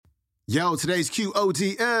Yo, today's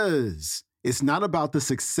QOD is, it's not about the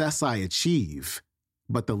success I achieve,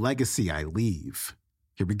 but the legacy I leave.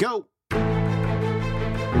 Here we go.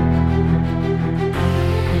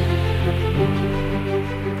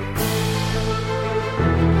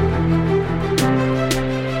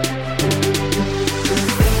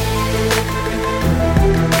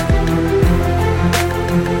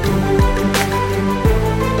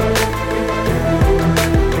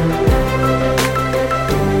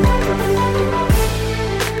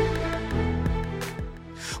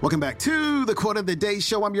 Welcome back to the Quote of the Day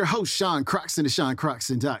Show. I'm your host, Sean Croxton of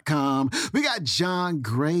SeanCroxton.com. We got John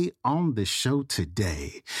Gray on the show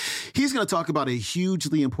today. He's going to talk about a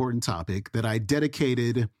hugely important topic that I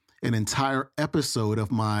dedicated an entire episode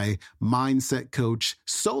of my Mindset Coach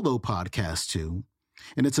solo podcast to.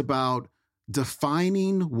 And it's about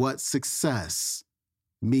defining what success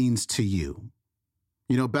means to you.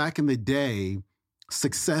 You know, back in the day,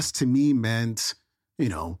 success to me meant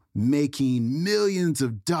making millions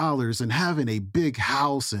of dollars and having a big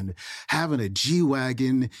house and having a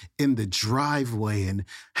G-Wagon in the driveway and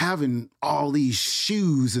having all these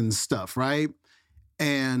shoes and stuff, right?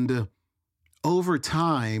 And over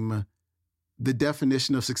time, the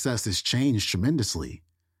definition of success has changed tremendously.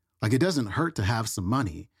 Like, it doesn't hurt to have some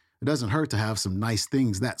money. It doesn't hurt to have some nice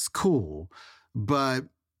things. That's cool. But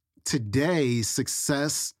today,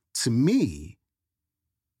 success to me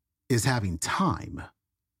is having time.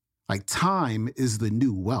 Like, time is the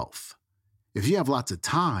new wealth. If you have lots of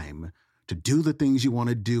time to do the things you want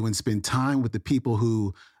to do and spend time with the people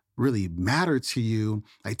who really matter to you,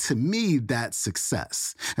 like, to me, that's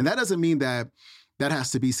success. And that doesn't mean that that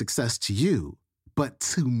has to be success to you, but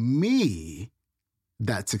to me,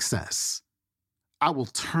 that's success. I will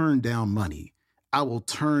turn down money. I will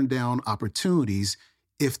turn down opportunities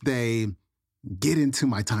if they get into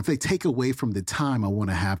my time, if they take away from the time I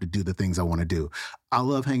want to have to do the things I want to do. I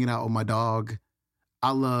love hanging out with my dog.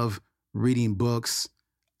 I love reading books.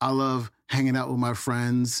 I love hanging out with my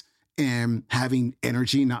friends and having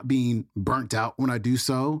energy, not being burnt out when I do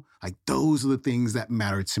so. Like, those are the things that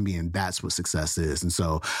matter to me, and that's what success is. And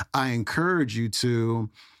so I encourage you to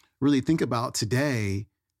really think about today,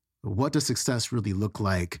 what does success really look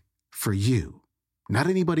like for you? Not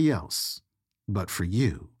anybody else, but for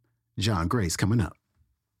you. John Gray's coming up.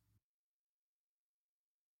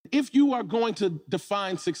 If you are going to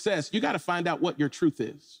define success, you got to find out what your truth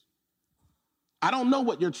is. I don't know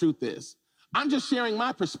what your truth is. I'm just sharing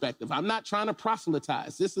my perspective. I'm not trying to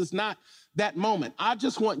proselytize. This is not that moment. I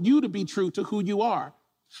just want you to be true to who you are,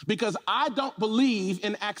 because I don't believe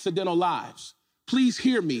in accidental lives. Please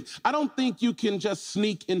hear me. I don't think you can just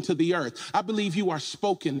sneak into the earth. I believe you are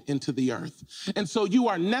spoken into the earth. And so you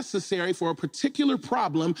are necessary for a particular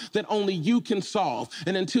problem that only you can solve.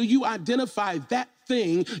 And until you identify that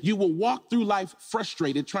thing, you will walk through life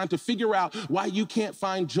frustrated, trying to figure out why you can't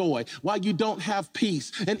find joy, why you don't have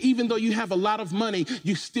peace. And even though you have a lot of money,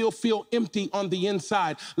 you still feel empty on the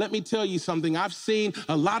inside. Let me tell you something. I've seen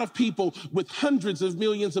a lot of people with hundreds of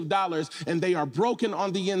millions of dollars, and they are broken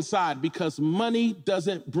on the inside because money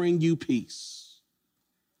doesn't bring you peace.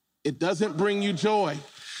 It doesn't bring you joy.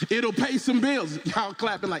 It'll pay some bills. Y'all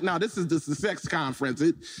clapping like, no, this is just a sex conference.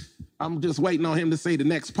 I'm just waiting on him to say the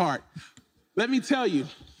next part. Let me tell you,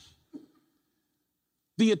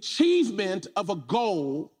 the achievement of a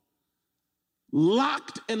goal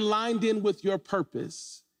locked and lined in with your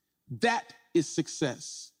purpose, that is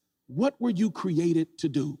success. What were you created to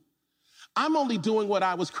do? I'm only doing what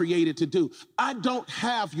I was created to do. I don't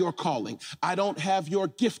have your calling. I don't have your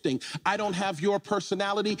gifting. I don't have your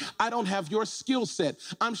personality. I don't have your skill set.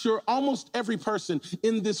 I'm sure almost every person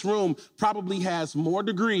in this room probably has more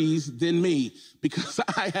degrees than me, because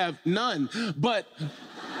I have none. But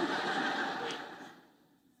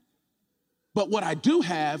what I do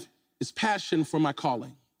have is passion for my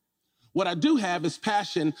calling. What I do have is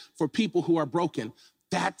passion for people who are broken.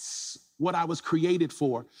 That's what I was created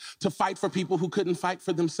for, to fight for people who couldn't fight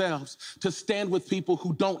for themselves, to stand with people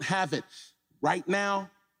who don't have it. Right now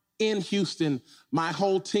in Houston, my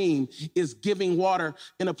whole team is giving water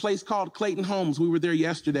in a place called Clayton Homes. We were there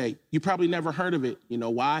yesterday. You probably never heard of it. You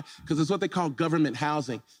know why? Because it's what they call government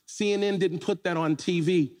housing. CNN didn't put that on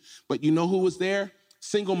TV, but you know who was there?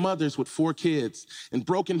 single mothers with 4 kids, and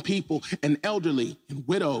broken people, and elderly, and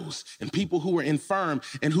widows, and people who were infirm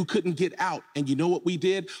and who couldn't get out. And you know what we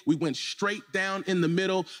did? We went straight down in the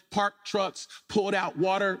middle, parked trucks, pulled out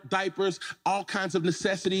water, diapers, all kinds of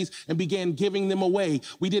necessities, and began giving them away.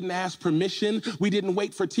 We didn't ask permission. We didn't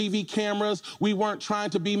wait for TV cameras. We weren't trying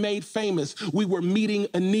to be made famous. We were meeting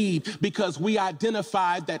a need because we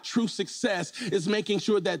identified that true success is making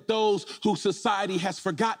sure that those who society has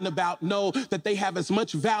forgotten about know that they have as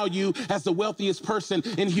much value as the wealthiest person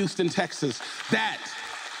in Houston, Texas. That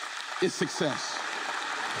is success.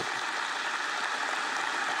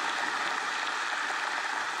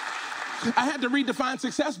 I had to redefine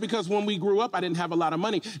success because when we grew up, I didn't have a lot of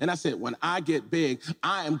money. And I said, when I get big,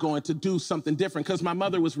 I am going to do something different because my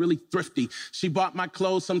mother was really thrifty. She bought my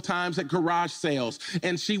clothes sometimes at garage sales,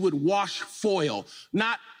 and she would wash foil.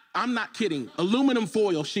 I'm not kidding. Aluminum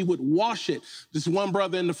foil, she would wash it. Just one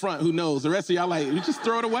brother in the front who knows. The rest of y'all like, you just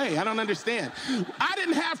throw it away. I don't understand. I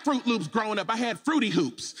didn't have Fruit Loops growing up. I had Fruity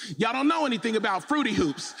Hoops. Y'all don't know anything about Fruity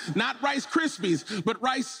Hoops. Not Rice Krispies, but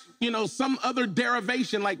Rice, some other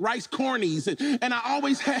derivation like Rice Cornies. And I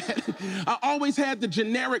always had the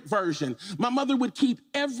generic version. My mother would keep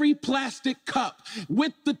every plastic cup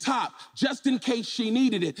with the top just in case she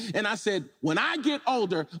needed it. And I said, when I get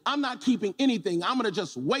older, I'm not keeping anything. I'm going to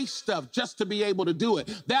just waste stuff just to be able to do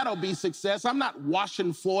it. That'll be success. I'm not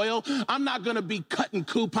washing foil. I'm not going to be cutting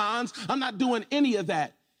coupons. I'm not doing any of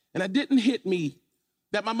that. And it didn't hit me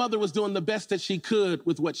that my mother was doing the best that she could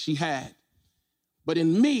with what she had. But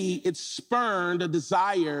in me, it spurned a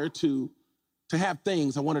desire to have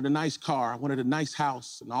things. I wanted a nice car. I wanted a nice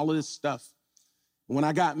house and all of this stuff. And when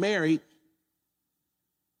I got married,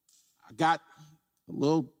 I got a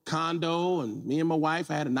little condo, and me and my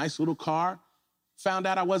wife, I had a nice little car. Found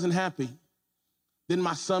out I wasn't happy. Then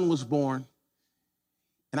my son was born,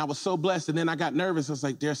 and I was so blessed. And then I got nervous. I was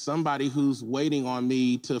like, there's somebody who's waiting on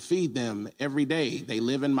me to feed them every day. They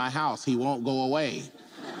live in my house. He won't go away.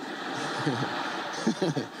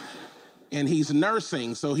 And he's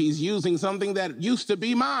nursing, so he's using something that used to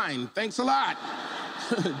be mine. Thanks a lot.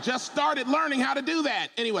 Just started learning how to do that.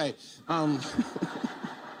 Anyway.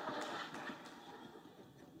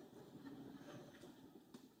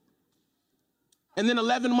 And then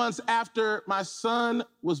 11 months after my son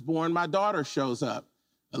was born, my daughter shows up.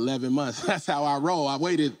 11 months, that's how I roll. I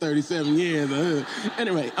waited 37 years.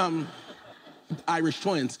 Anyway, Irish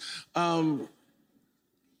twins.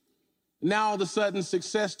 Now, all of a sudden,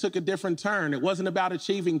 success took a different turn. It wasn't about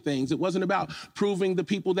achieving things. It wasn't about proving the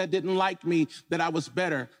people that didn't like me that I was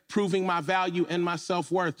better, proving my value and my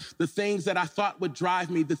self-worth, the things that I thought would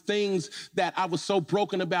drive me, the things that I was so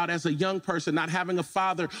broken about as a young person, not having a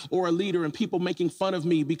father or a leader, and people making fun of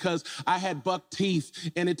me because I had buck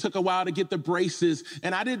teeth, and it took a while to get the braces.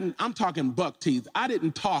 And I'm talking buck teeth. I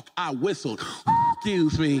didn't talk, I whistled.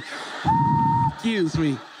 Excuse me. Excuse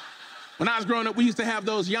me. When I was growing up, we used to have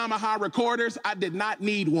those Yamaha recorders. I did not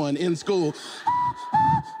need one in school.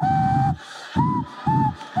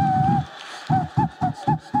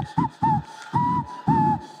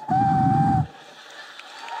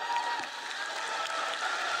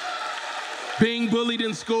 Being bullied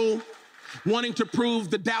in school, wanting to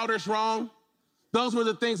prove the doubters wrong. Those were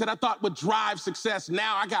the things that I thought would drive success.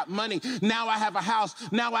 Now I got money. Now I have a house.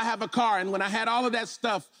 Now I have a car. And when I had all of that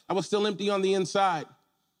stuff, I was still empty on the inside.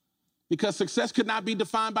 Because success could not be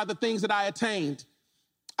defined by the things that I attained.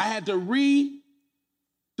 I had to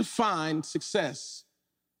redefine success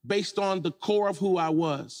based on the core of who I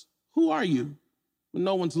was. Who are you when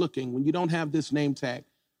no one's looking, when you don't have this name tag,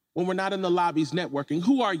 when we're not in the lobbies networking?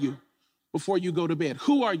 Who are you before you go to bed?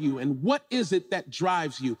 Who are you, and what is it that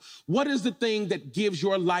drives you? What is the thing that gives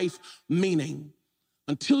your life meaning?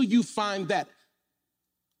 Until you find that,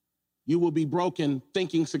 you will be broken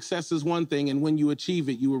thinking success is one thing, and when you achieve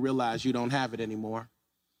it, you will realize you don't have it anymore.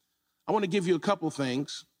 I want to give you a couple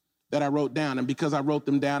things that I wrote down, and because I wrote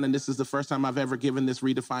them down, and this is the first time I've ever given this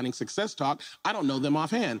redefining success talk, I don't know them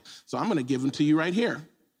offhand, so I'm going to give them to you right here.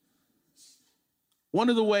 One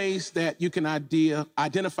of the ways that you can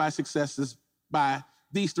identify success is by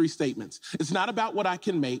these 3 statements. It's not about what I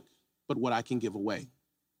can make, but what I can give away.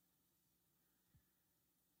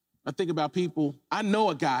 I think about people. I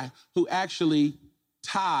know a guy who actually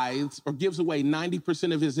tithes or gives away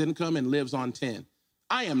 90% of his income and lives on 10.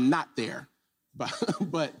 I am not there,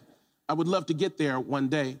 but I would love to get there one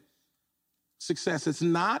day. Success, it's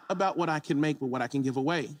not about what I can make, but what I can give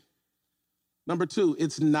away. Number 2,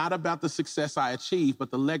 it's not about the success I achieve,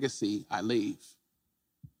 but the legacy I leave.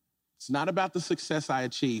 It's not about the success I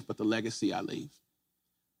achieve, but the legacy I leave.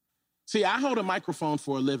 See, I hold a microphone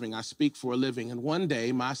for a living. I speak for a living. And one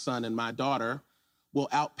day, my son and my daughter will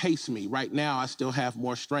outpace me. Right now, I still have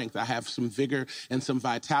more strength. I have some vigor and some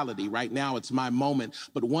vitality. Right now, it's my moment.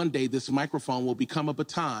 But one day, this microphone will become a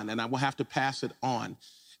baton, and I will have to pass it on.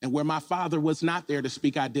 And where my father was not there to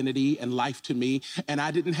speak identity and life to me, and I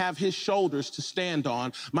didn't have his shoulders to stand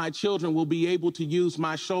on, my children will be able to use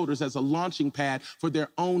my shoulders as a launching pad for their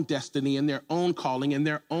own destiny and their own calling and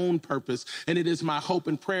their own purpose. And it is my hope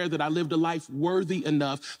and prayer that I lived a life worthy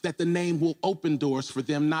enough that the name will open doors for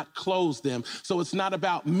them, not close them. So it's not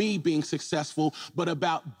about me being successful, but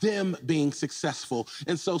about them being successful.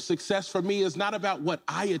 And so success for me is not about what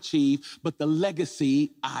I achieve, but the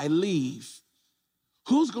legacy I leave.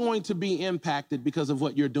 Who's going to be impacted because of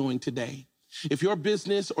what you're doing today? If your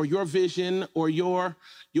business or your vision or your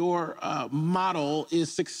model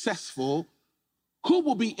is successful, who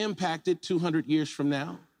will be impacted 200 years from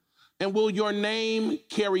now? And will your name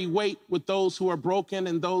carry weight with those who are broken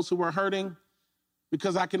and those who are hurting?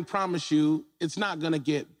 Because I can promise you, it's not going to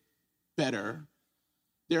get better.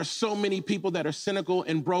 There are so many people that are cynical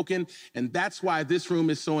and broken, and that's why this room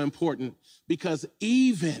is so important, because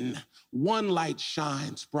even one light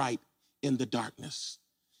shines bright in the darkness.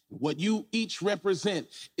 What you each represent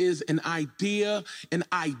is an idea, an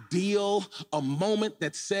ideal, a moment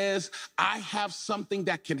that says, I have something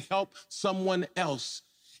that can help someone else.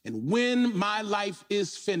 And when my life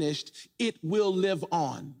is finished, it will live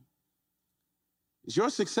on. Is your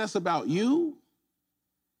success about you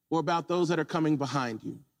or about those that are coming behind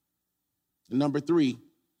you? And number 3,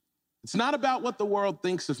 it's not about what the world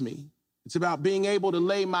thinks of me. It's about being able to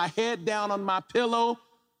lay my head down on my pillow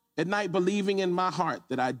at night, believing in my heart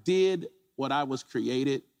that I did what I was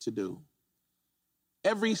created to do.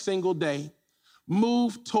 Every single day,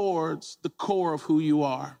 move towards the core of who you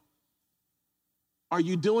are. Are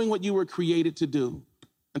you doing what you were created to do?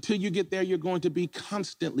 Until you get there, you're going to be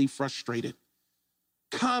constantly frustrated,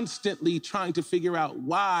 constantly trying to figure out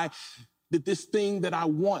why did this thing that I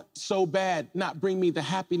want so bad not bring me the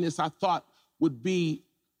happiness I thought would be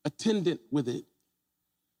attendant with it.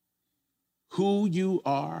 Who you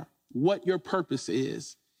are, what your purpose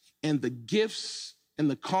is, and the gifts and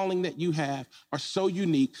the calling that you have are so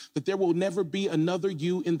unique that there will never be another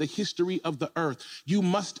you in the history of the earth. You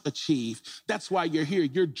must achieve. That's why you're here.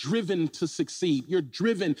 You're driven to succeed. You're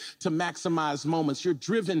driven to maximize moments. You're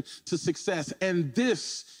driven to success. And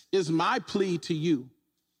this is my plea to you,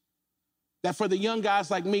 that for the young guys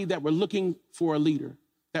like me that were looking for a leader,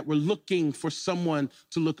 that were looking for someone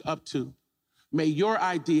to look up to, may your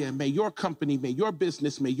idea, may your company, may your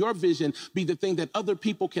business, may your vision be the thing that other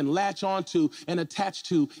people can latch onto and attach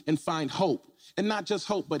to and find hope. And not just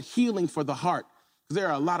hope, but healing for the heart. Because there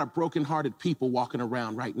are a lot of brokenhearted people walking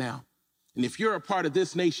around right now. And if you're a part of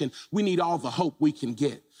this nation, we need all the hope we can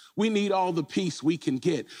get. We need all the peace we can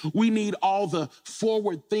get. We need all the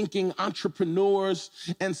forward-thinking entrepreneurs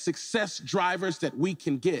and success drivers that we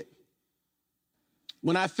can get.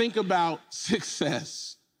 When I think about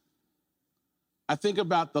success, I think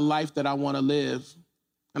about the life that I want to live,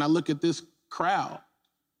 and I look at this crowd.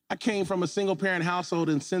 I came from a single-parent household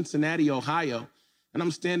in Cincinnati, Ohio, and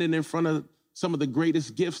I'm standing in front of some of the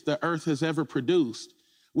greatest gifts the earth has ever produced.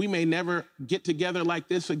 We may never get together like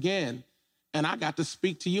this again, and I got to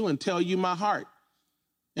speak to you and tell you my heart.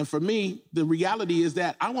 And for me, the reality is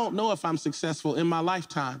that I won't know if I'm successful in my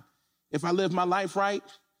lifetime. If I live my life right,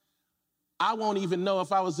 I won't even know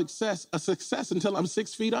if I was a success until I'm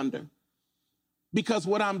 6 feet under. Because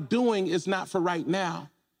what I'm doing is not for right now.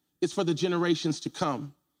 It's for the generations to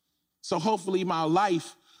come. So hopefully my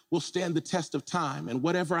life will stand the test of time. And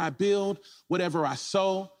whatever I build, whatever I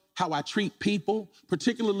sow, how I treat people,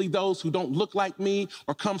 particularly those who don't look like me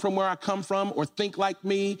or come from where I come from or think like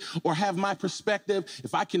me or have my perspective,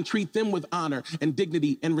 if I can treat them with honor and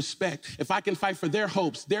dignity and respect, if I can fight for their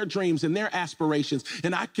hopes, their dreams, and their aspirations,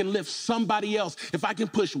 and I can lift somebody else, if I can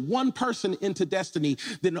push one person into destiny,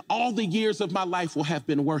 then all the years of my life will have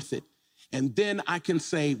been worth it. And then I can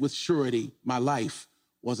say with surety, my life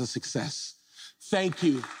was a success. Thank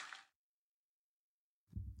you.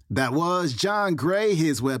 That was John Gray.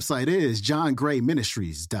 His website is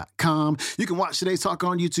johngrayministries.com. You can watch today's talk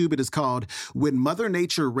on YouTube. It is called When Mother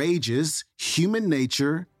Nature Rages, Human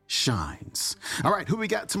Nature Shines. All right, who we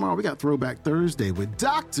got tomorrow? We got Throwback Thursday with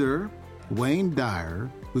Dr. Wayne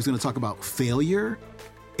Dyer, who's going to talk about failure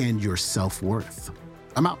and your self-worth.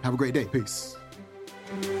 I'm out. Have a great day. Peace.